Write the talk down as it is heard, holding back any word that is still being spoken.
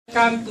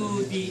Welcome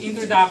to the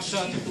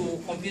Introduction to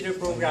Computer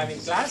Programming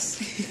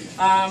class.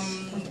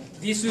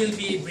 This will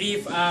be a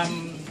brief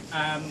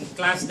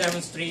class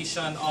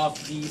demonstration of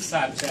the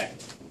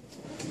subject.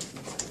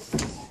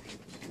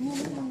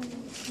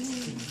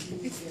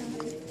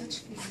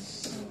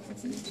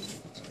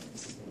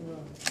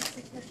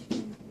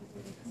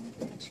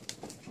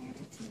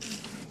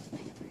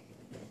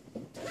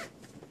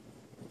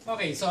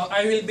 Okay, so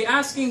I will be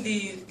asking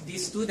the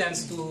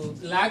students to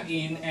log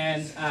in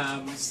and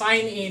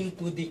sign in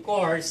to the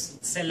course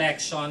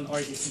selection or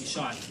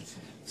decision.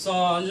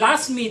 So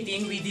last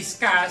meeting we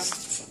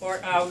discussed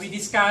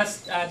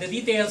the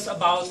details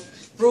about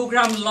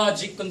program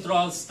logic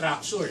control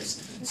structures.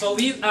 So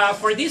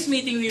for this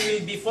meeting we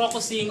will be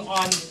focusing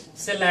on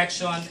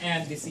selection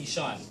and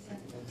decision.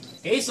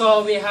 Okay,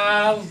 so we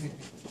have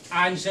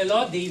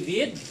Angelo,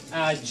 David,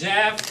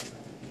 Jeff.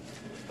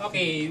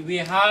 Okay, we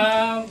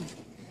have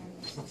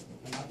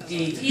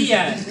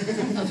Ian.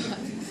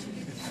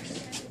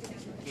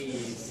 Okay,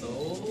 so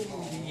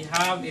we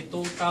have a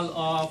total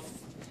of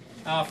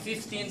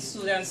 15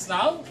 students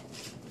now.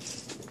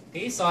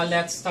 Okay, so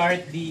let's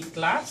start the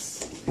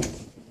class.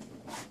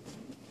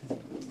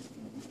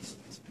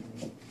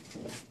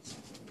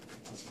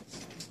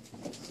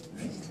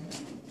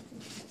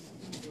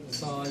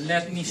 So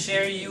let me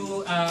share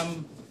you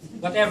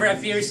whatever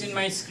appears in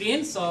my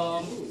screen.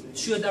 So it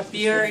should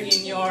appear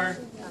in your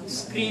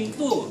screen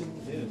too.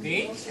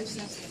 Okay.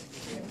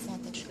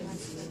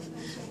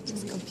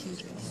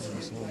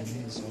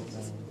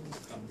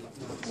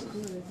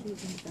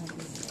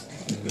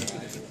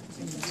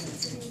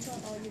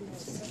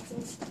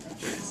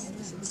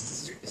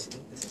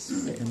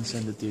 I can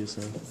send it to you,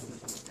 sir.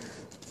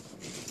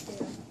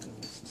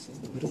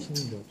 What if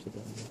someone drops it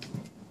down?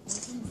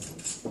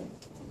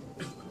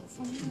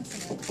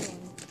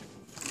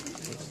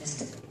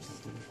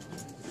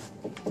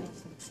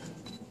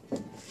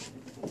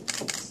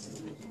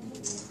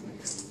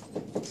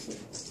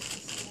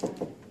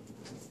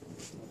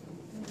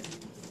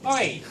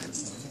 Okay,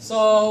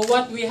 so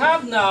what we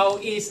have now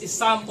is a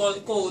sample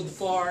code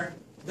for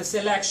the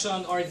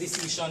selection or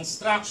decision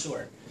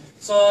structure.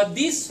 So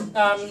this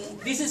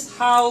is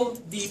how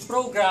the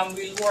program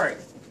will work.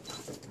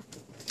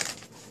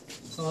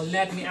 So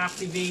let me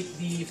activate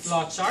the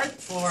flowchart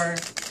for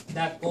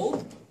that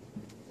code.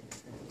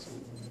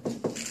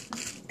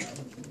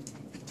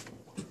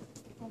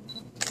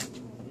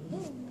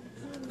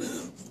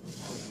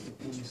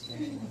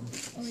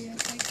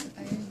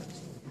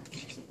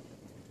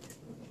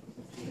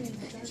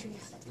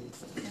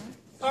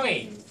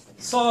 Okay,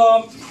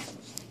 so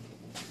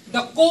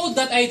the code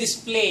that I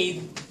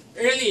displayed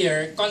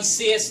earlier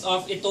consists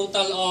of a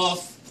total of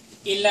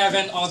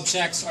 11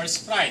 objects or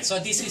sprites. So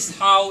this is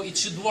how it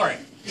should work.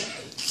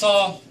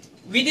 So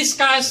we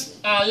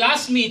discussed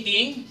last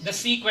meeting the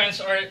sequence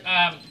or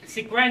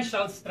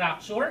sequential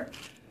structure.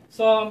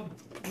 So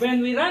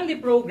when we run the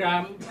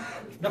program,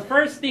 the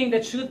first thing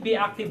that should be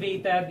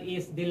activated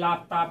is the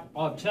laptop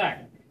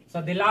object.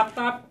 So the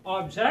laptop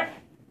object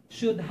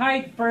should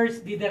hide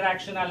first the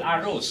directional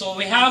arrow. So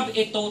we have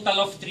a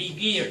total of 3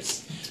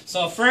 gears.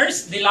 So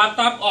first, the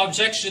laptop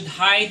object should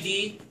hide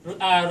the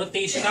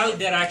rotational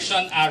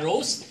direction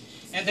arrows,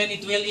 and then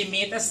it will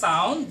emit a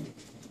sound,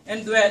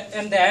 and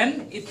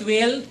then it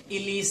will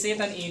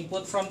elicit an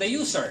input from the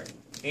user.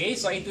 Okay,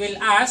 so it will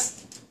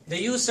ask the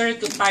user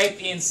to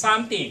type in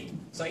something.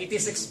 So it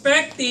is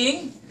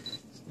expecting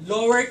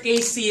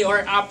lowercase c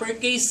or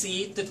uppercase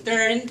c to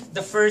turn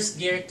the first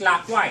gear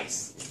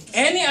clockwise.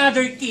 Any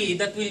other key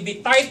that will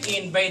be typed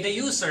in by the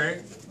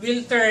user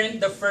will turn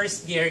the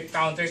first gear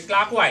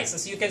counterclockwise,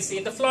 as you can see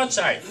in the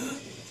flowchart.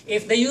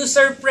 If the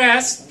user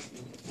pressed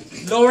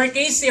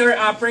lowercase c or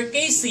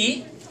uppercase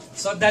c,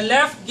 so the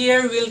left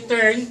gear will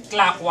turn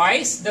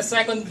clockwise, the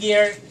second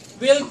gear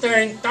will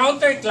turn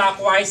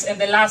counterclockwise, and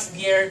the last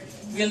gear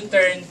will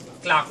turn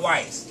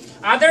clockwise.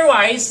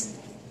 Otherwise,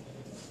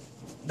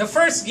 the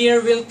first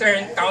gear will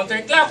turn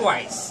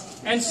counterclockwise,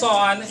 and so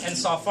on and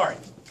so forth.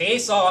 Okay,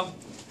 so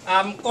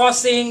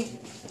causing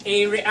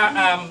a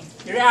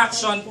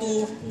reaction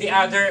to the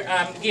other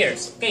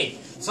gears. Okay,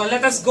 so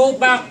let us go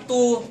back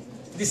to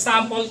the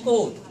sample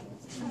code.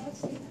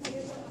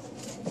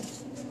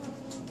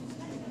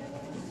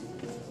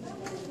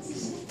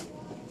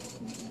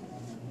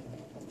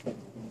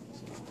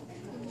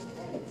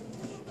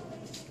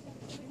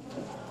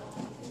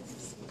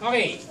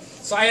 Okay,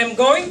 so I am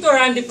going to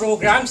run the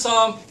program.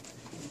 So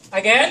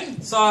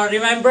again, so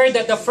remember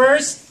that the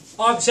first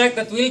object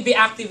that will be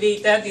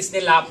activated is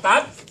the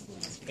laptop.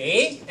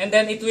 Okay, and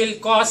then it will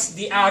cause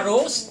the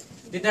arrows,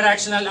 the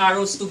directional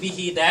arrows, to be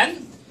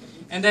hidden.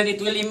 And then it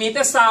will emit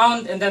a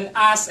sound and then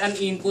ask an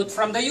input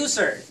from the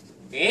user.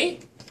 Okay,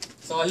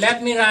 so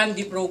let me run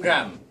the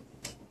program.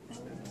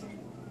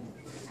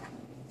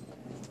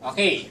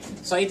 Okay,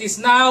 so it is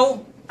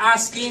now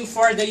asking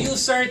for the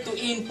user to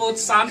input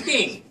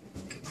something.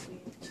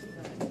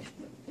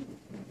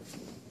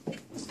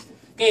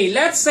 Okay,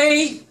 let's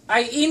say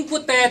I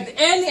inputted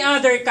any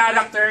other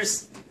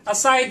characters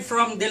aside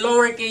from the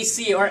lowercase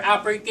c or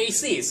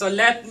uppercase c. So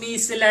let me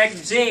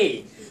select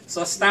J.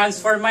 So stands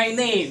for my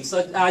name.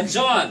 So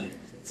John.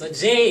 So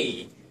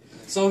J.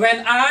 So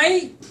when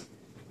I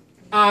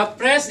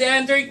press the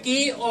enter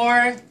key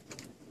or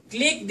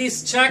click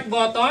this check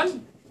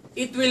button,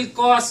 it will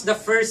cause the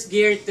first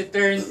gear to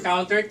turn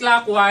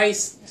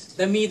counterclockwise,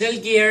 the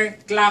middle gear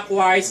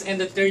clockwise, and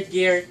the third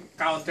gear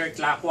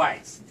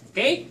counterclockwise.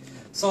 Okay?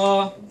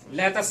 So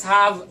let us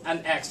have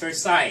an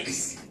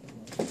exercise.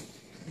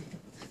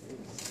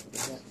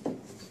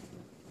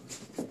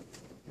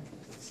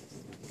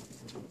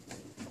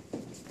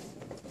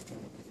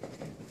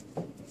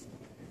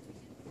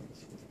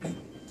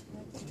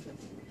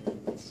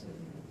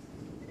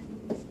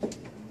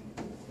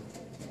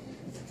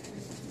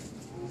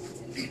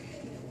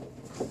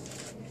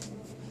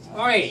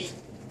 Okay,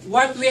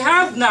 what we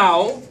have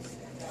now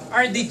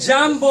are the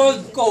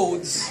jumbled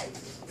codes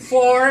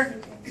for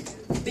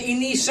the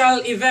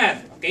initial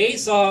event. Okay,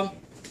 so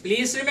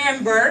please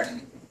remember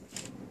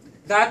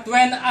that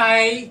when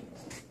I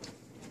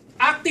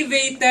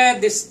activated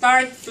the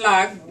start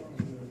flag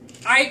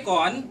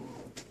icon,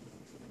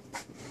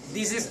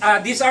 these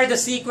are the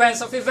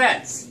sequence of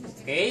events.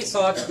 Okay,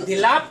 so the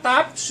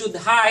laptop should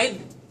hide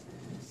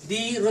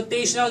the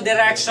rotational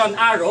direction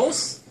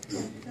arrows,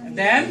 and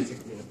then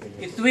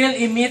it will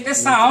emit a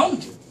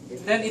sound,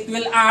 then it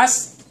will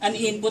ask an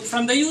input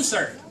from the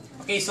user.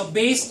 Okay, so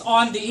based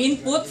on the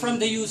input from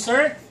the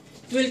user,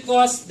 it will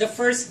cause the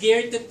first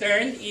gear to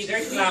turn either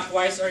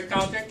clockwise or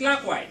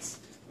counterclockwise.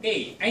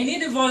 Okay, I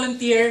need a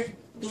volunteer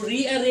to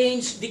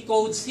rearrange the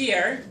codes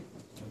here,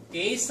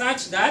 okay,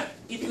 such that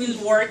it will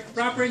work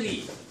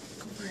properly.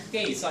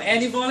 Okay, so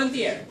any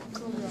volunteer?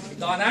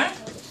 Donna?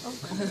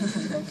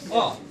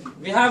 Oh,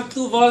 we have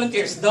two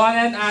volunteers,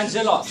 Donna and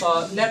Angelo.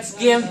 So let's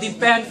give the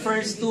pen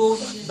first to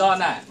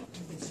Donna.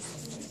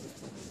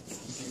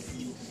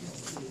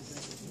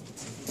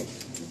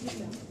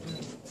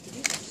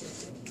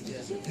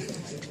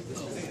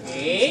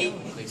 Okay.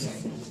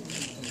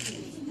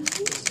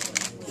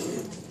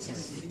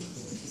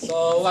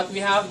 So what we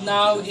have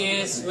now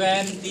is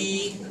when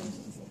the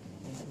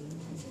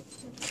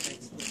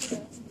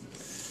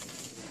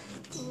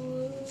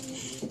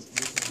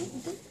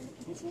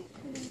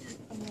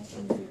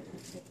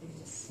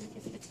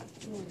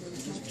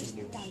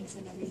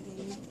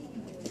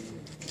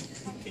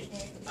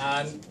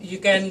you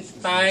can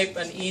type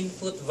an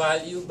input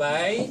value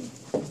by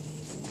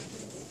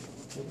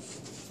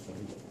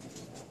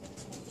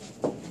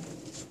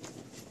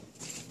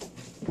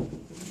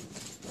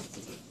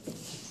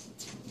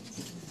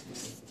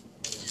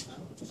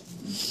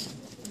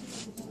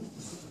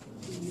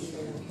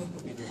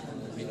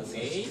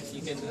okay,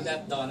 you can do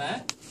that,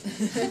 Donna.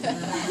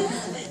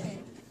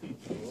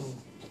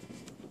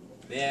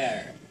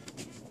 There.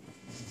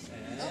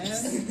 And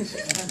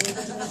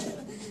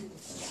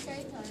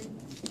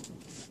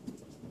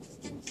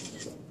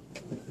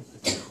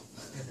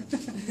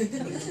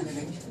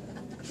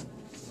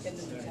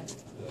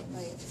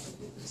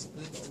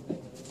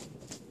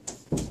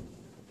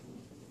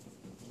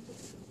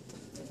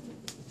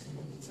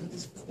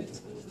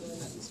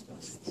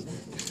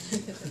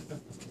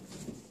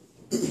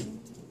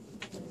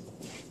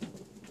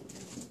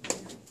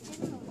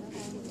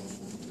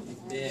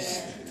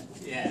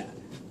yeah.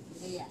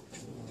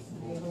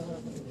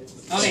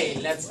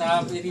 Okay, let's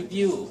have a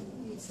review.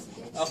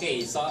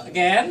 Okay, so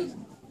again,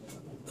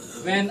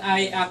 when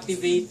I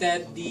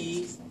activated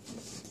the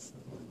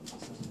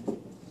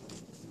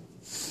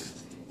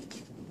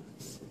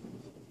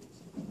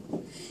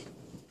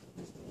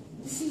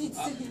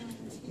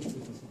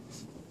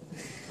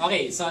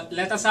okay, so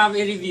let us have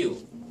a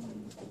review.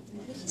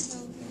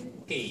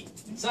 Okay,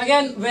 so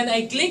again, when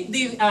I click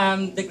the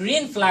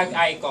green flag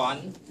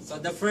icon, so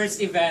the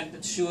first event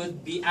that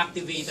should be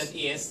activated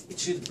is it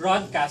should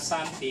broadcast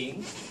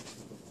something.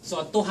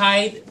 So to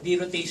hide the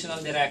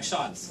rotational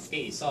directions.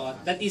 Okay, so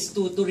that is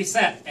to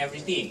reset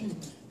everything.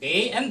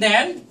 Okay, and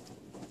then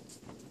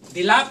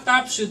the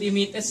laptop should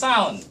emit a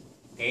sound.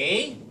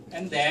 Okay,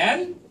 and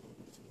then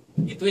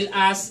it will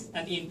ask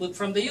an input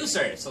from the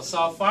user. So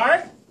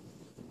far,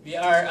 we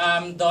are,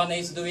 Donna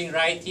is doing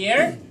right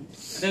here.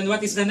 Then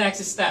what is the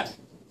next step?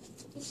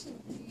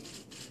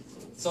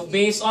 So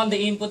based on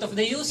the input of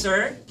the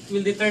user, it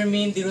will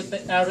determine the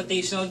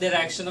rotational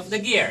direction of the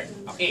gear.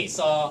 Okay,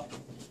 so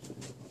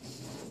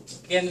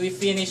can we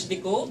finish the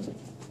code?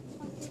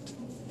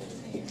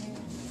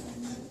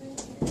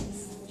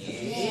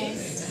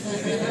 Yes.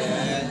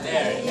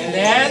 There. And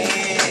then,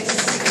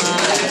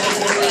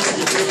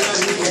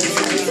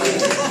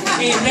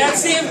 okay,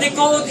 let's see if the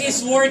code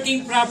is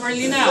working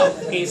properly now.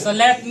 Okay, so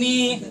let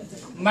me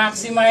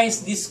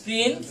maximize the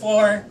screen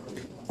for,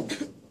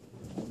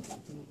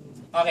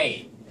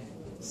 okay,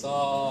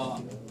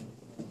 so,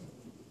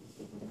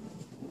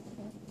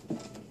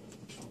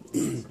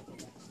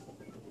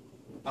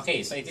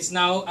 okay, so it is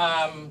now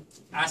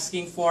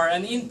asking for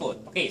an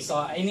input. Okay, so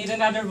I need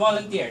another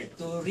volunteer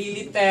to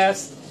really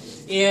test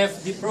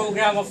if the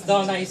program of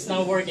Donna is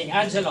now working.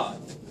 Angelo.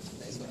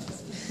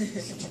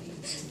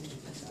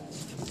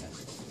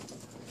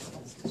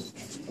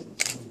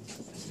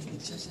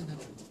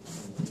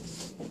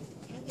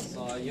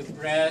 So you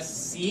press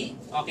C.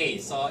 Okay,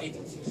 so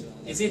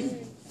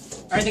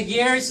are the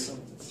gears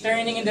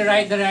turning in the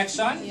right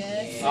direction?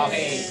 Yes.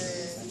 Okay.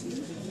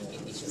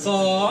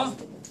 So,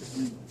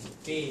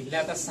 okay,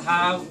 let us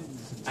have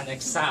an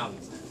exam.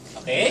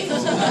 Okay?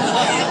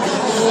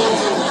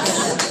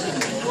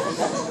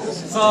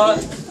 So,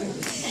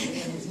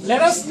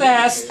 let us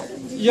test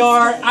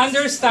your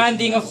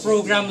understanding of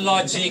program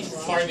logic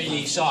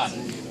formulation.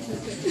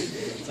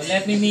 So,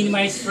 let me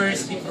minimize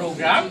first the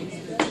program.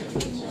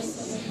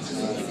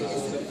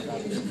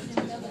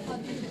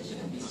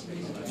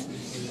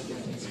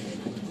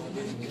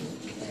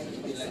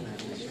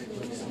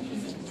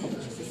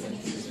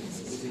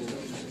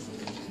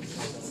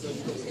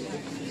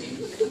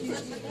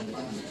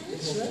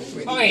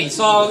 Okay,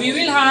 so we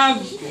will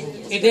have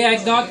a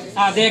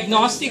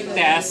diagnostic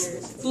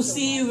test to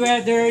see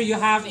whether you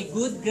have a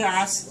good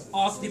grasp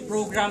of the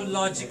program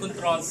logic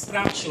control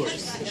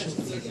structures.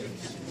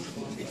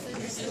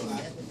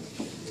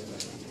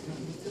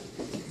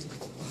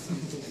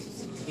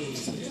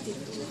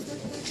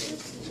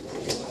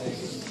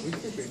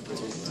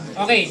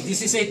 Okay,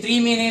 this is a 3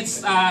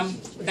 minutes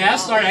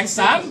test or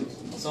exam.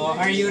 So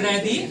are you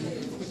ready?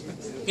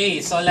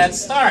 Okay, so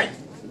let's start.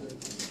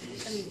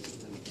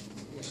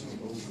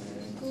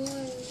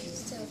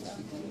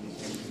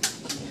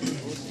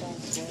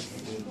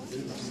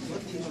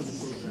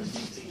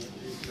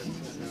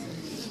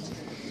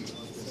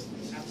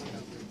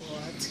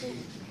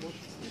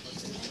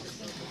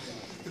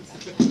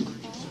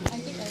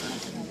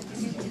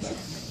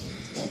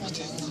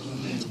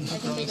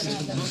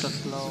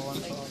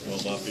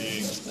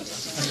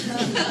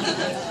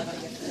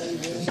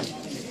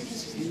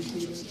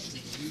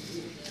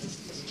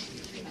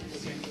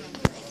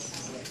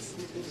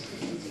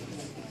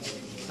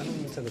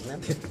 Anong sagot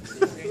natin?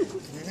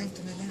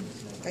 Ito na lang.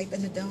 Kahit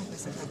ano daw,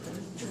 basta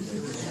tatanong.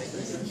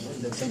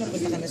 So,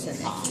 napunta ka na sa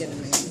next.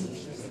 Ganun na yun.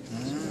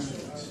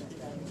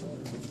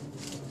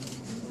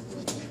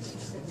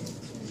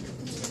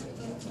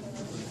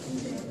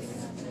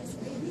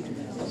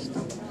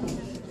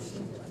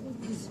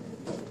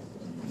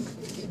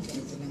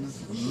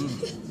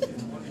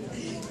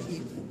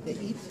 The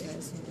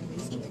 8Ls in the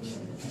inspection.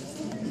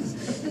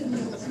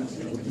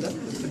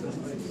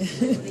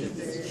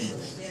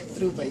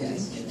 True ba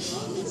yan?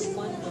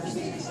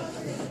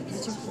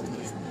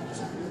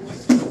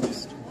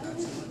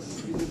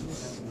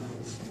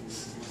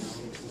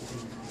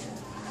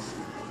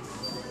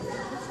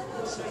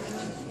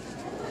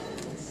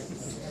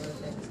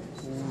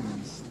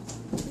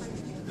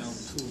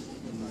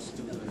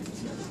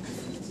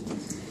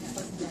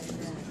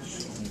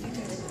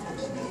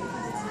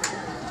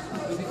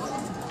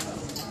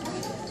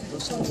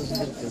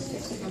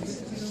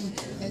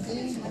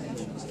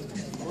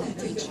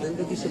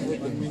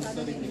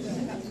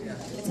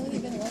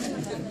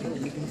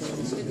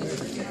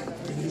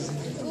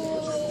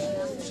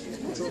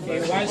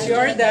 Okay, once you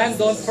are done,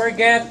 don't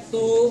forget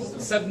to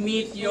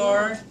submit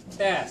your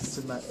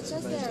test.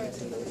 Just there.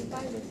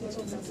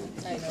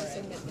 I know,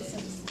 submit this.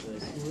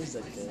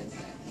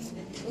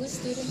 Who's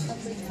student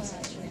number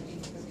 5?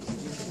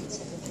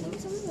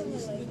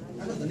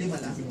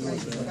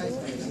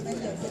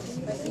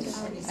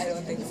 I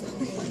don't think so.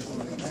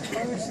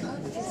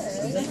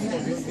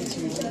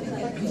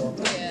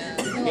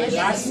 Yeah. Okay,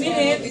 last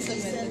minute.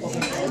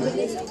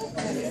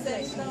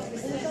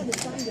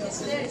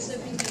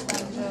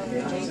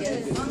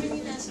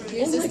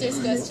 Your sister's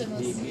question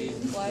was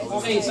why?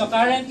 Okay, so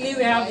currently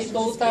we have a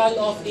total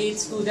of 8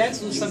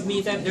 students who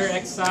submitted their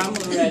exam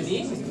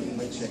already.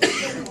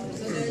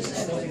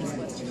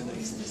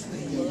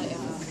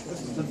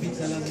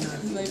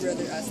 My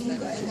brother asked that.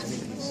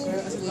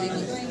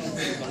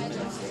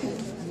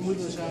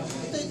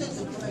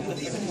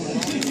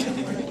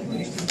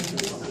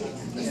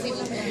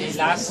 Okay,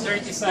 last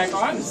 30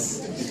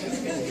 seconds.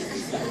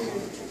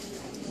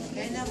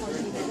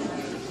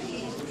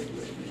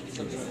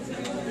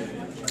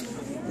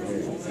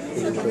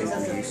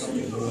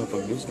 Mga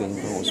pag-use, ganun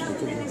pa ang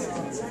hospital. Ang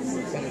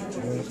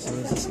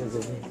nakasangasis na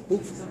gawin.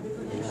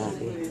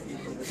 Malaki.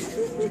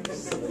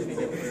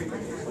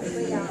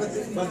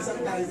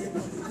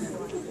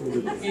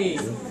 Okay,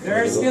 there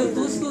are still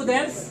 2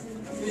 students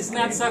who is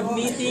not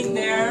submitting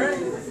their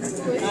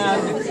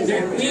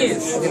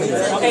quiz.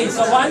 Okay,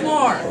 so one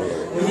more.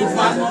 We need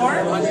one more.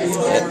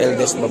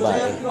 Eldest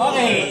babae.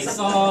 Okay,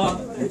 so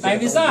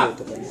time is up.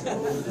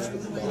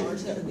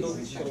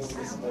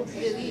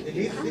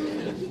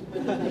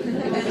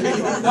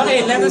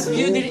 Okay, let us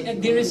view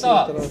the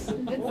results.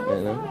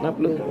 Ano?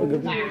 Na-upload ko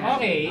gabi.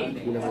 Okay.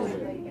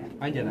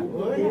 Okay,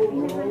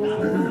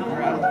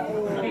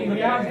 we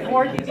have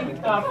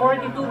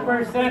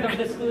 42% of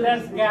the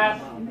students got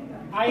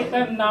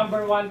item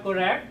number 1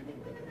 correct.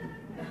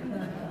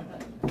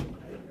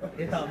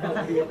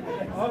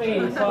 Okay,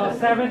 so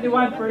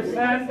 71%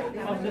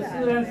 of the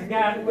students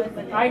got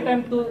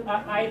item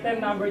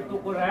number 2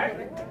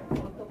 correct.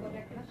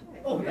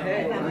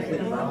 Okay,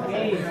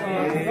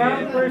 so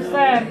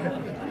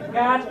 12%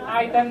 got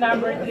item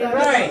number 3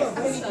 right.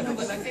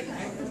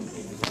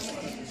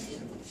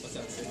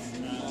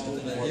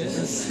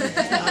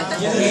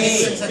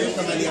 Okay.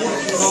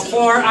 So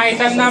for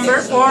item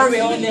number 4, we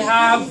only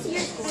have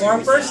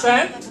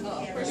 4%.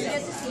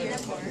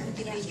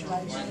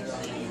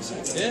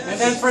 And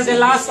then for the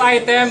last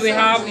item, we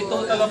have a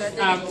total of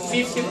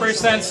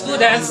 50%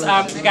 students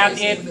got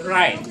it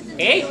right.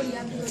 Okay?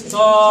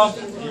 So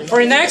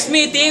for next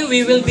meeting,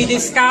 we will be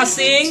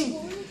discussing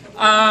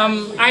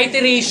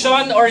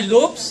iteration or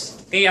loops,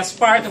 okay, as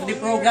part of the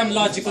program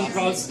logic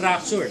control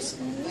structures.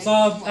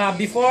 So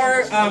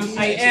before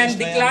I end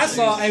the class,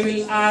 so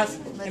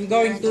I'm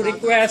going to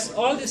request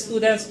all the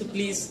students to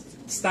please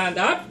stand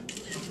up.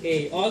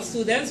 Okay, all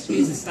students,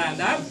 please stand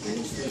up.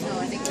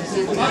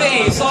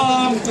 Okay, so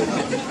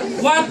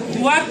what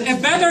a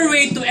better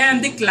way to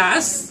end the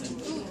class?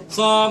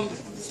 So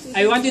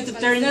I want you to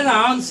turn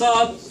around.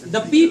 So the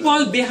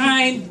people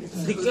behind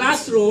the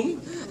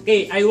classroom,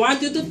 okay, I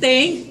want you to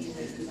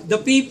thank the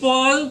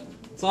people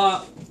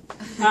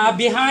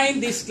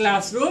behind this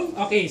classroom.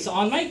 Okay, so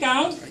on my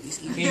count,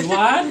 okay,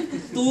 1,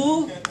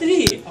 2,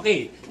 3.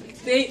 Okay,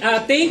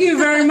 thank you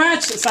very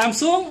much,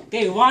 Samsung.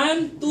 Okay,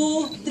 1,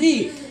 2,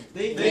 3.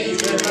 Thank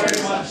you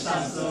very much,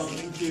 Samsung.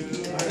 Thank you.